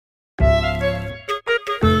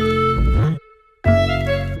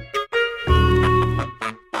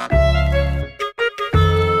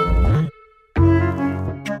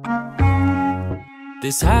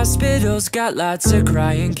This hospital's got lots of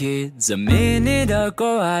crying kids. A minute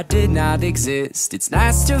ago I did not exist. It's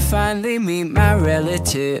nice to finally meet my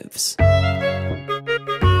relatives. I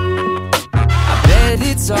bet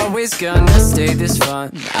it's always gonna stay this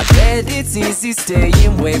fun. I bet it's easy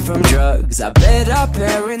staying away from drugs. I bet our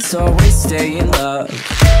parents always stay in love.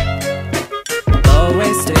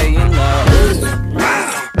 Always stay in love.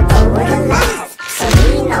 Oh, what a laugh. So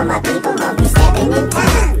me and all my people gon' be stepping in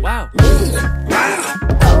time. Wow.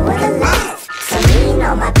 Oh, what a laugh. So me and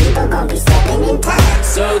all my people gon' be stepping in time.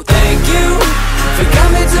 So thank you for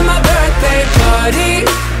coming to my birthday party.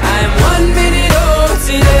 I am 1 minute old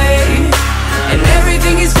today, and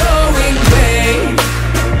everything is going great.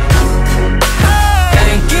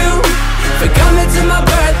 Thank you for coming to my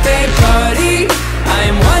birthday party. I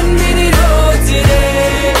am 1 minute old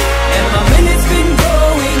today, and my minute's been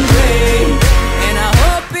going great, and I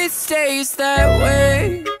hope it stays that way.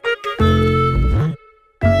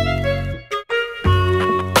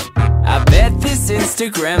 I bet this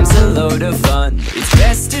Instagram's a load of fun. It's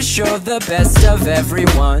best to show the best of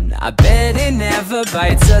everyone. I bet it never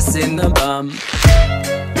bites us in the bum.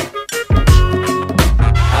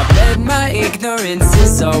 I bet my ignorance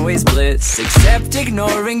is always bliss, except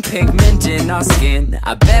ignoring pigment in our skin.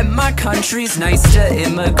 I bet my country's nice to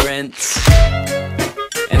immigrants,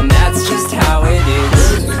 and that's just how it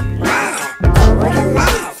is. Oh, what a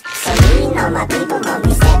laugh. So me and all my people gon'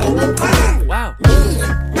 be stepping in time. Wow.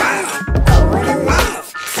 Oh, what a laugh.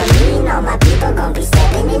 So me and all my people gon' be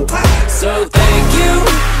stepping in time. So thank you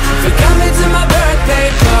for coming to my birthday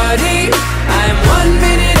party. I am 1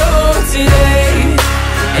 minute old today,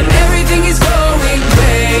 and everything is going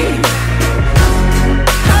great.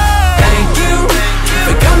 Thank you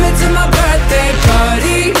for coming to my birthday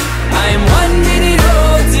party. I am 1 minute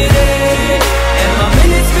old today, and my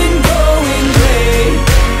minute's been going great,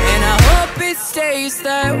 and I hope it stays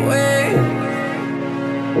that way.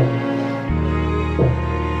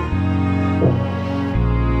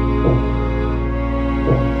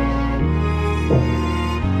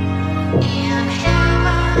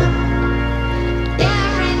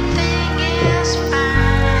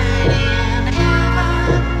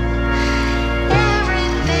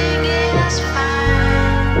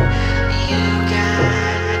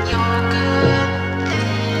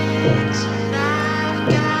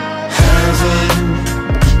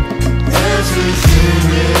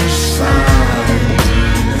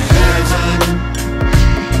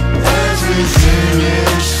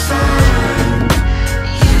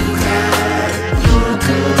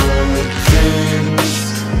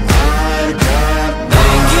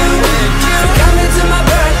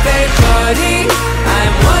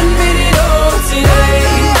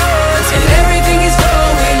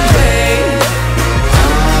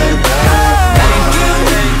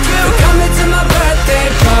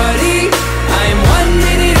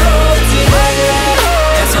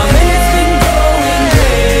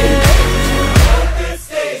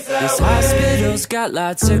 Got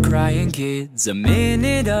lots of crying kids. A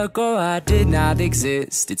minute ago I did not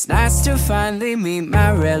exist. It's nice to finally meet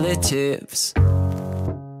my relatives.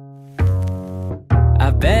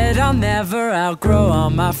 I bet I'll never outgrow all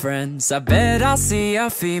my friends. I bet I'll see a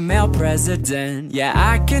female president. Yeah,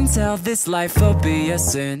 I can tell this life will be a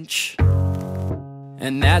cinch,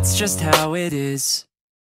 and that's just how it is.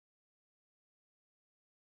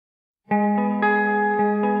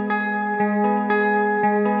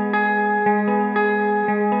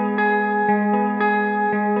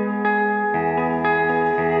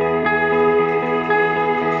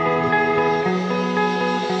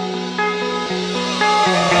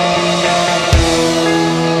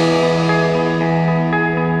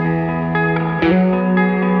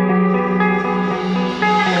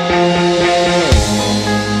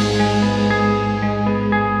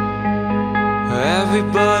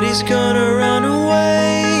 Everybody's gonna run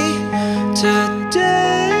away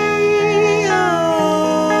today.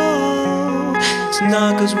 Oh, it's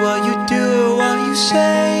not 'cause what you do or what you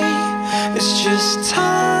say. It's just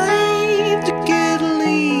time to get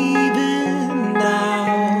leaving now.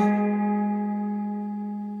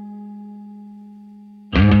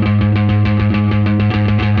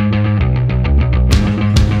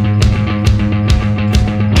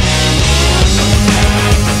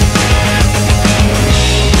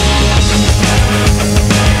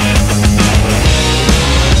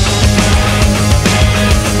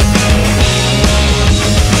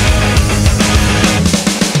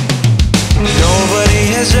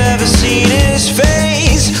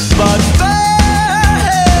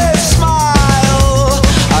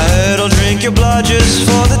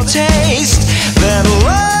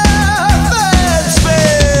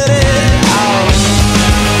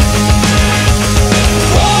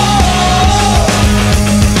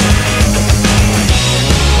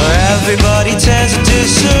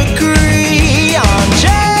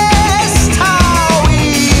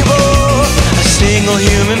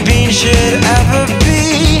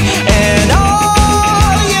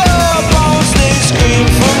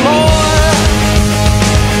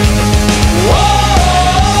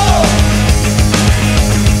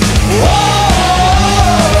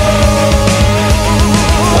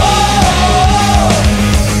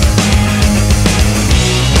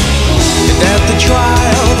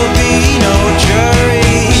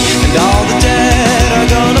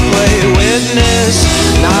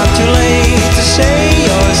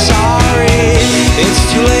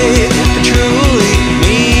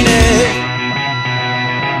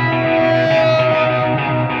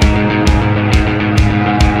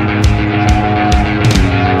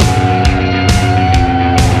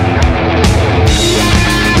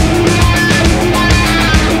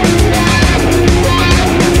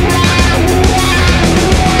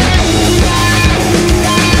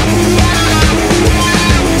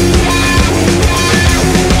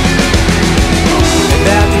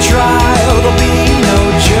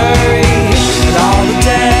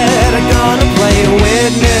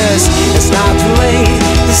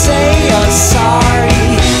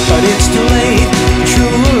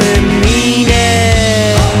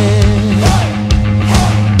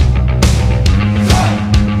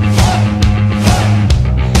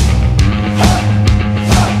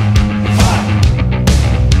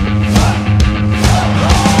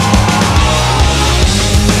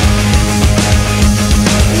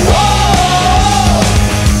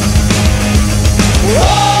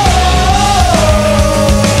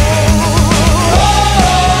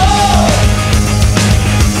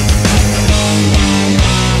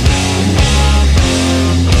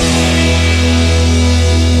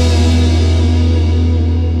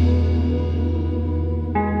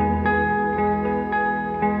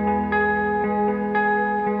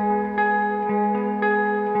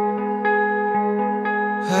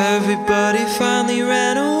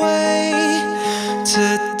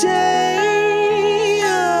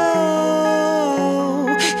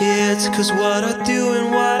 minutes, 'cause what I do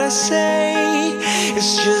and what I say,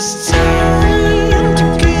 it's just time to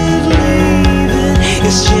get leaving.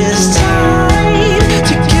 It's just time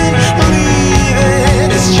to get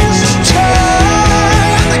leaving. It's just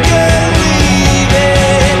time to get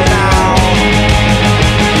leaving now.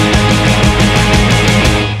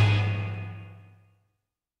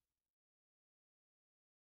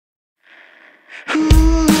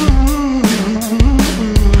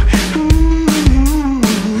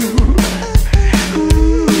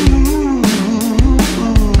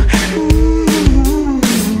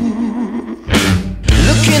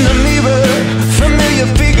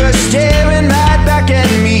 Staring right back at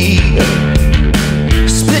me.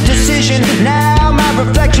 Split decision, now my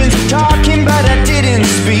reflection's talking, but I didn't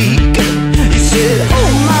speak. You said,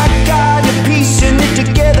 oh my God, you're piecing it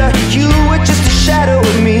together. You were just a shadow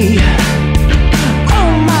of me.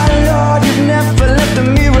 Oh my Lord, you've never left the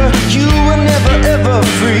mirror. You were never ever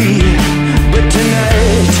free. But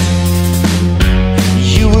tonight,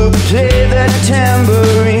 you will play that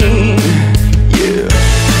tambourine. Yeah.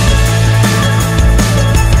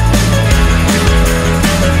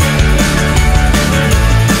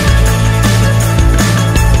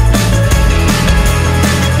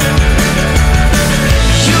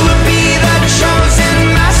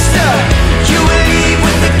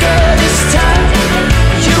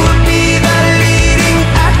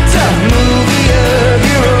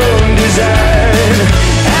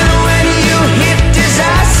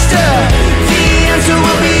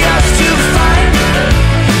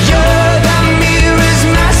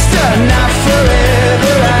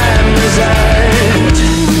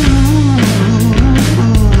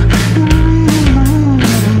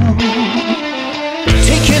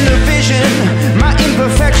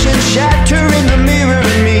 Shattering the mirror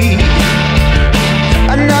in me.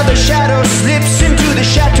 Another shadow slips into the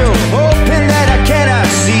chateau, hoping that I cannot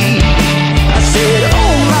see. I said,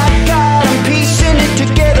 oh my God, I'm piecing it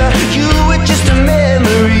together. You were just a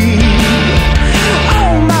memory.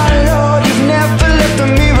 Oh my Lord, you've never left the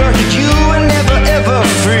mirror. You were never ever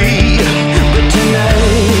free. But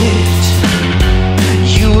tonight,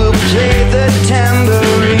 you will play the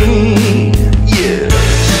tambourine. Yeah.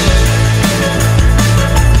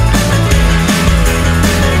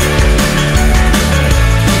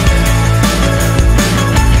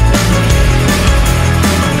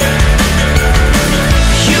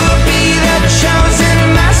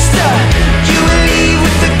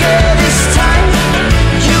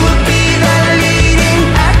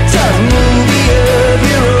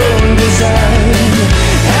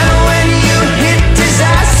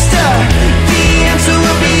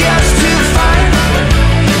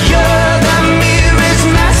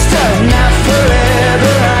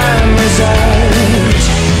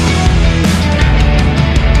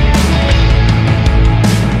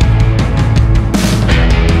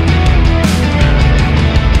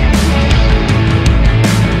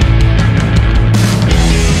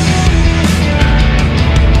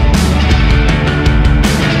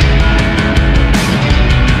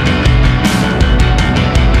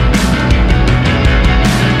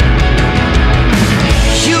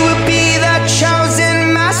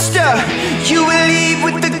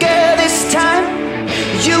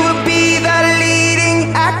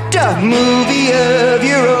 Movie of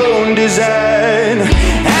your own design.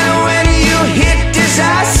 And when you hit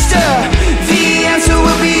disaster, the answer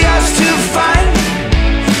will be yours to find.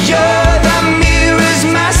 You're the mirror's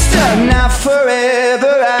master, now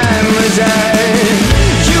forever I'm resigned.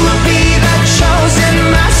 You will be the chosen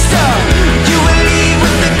master. You will leave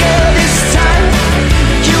with the girl this time.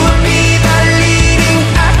 You will be the leading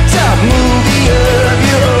actor, movie of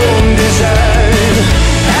your own design.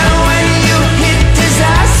 And when you hit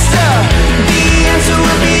disaster, the answer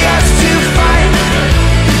will be yours to find.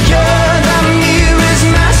 You're the mirror's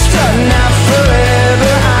master, now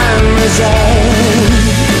forever I'm resigned.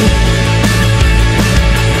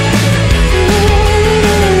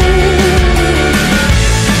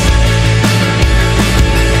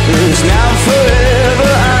 'Cause now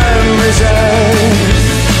forever I'm resigned.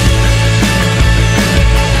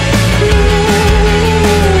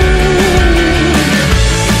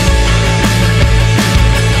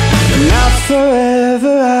 Now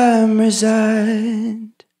forever I'm resigned.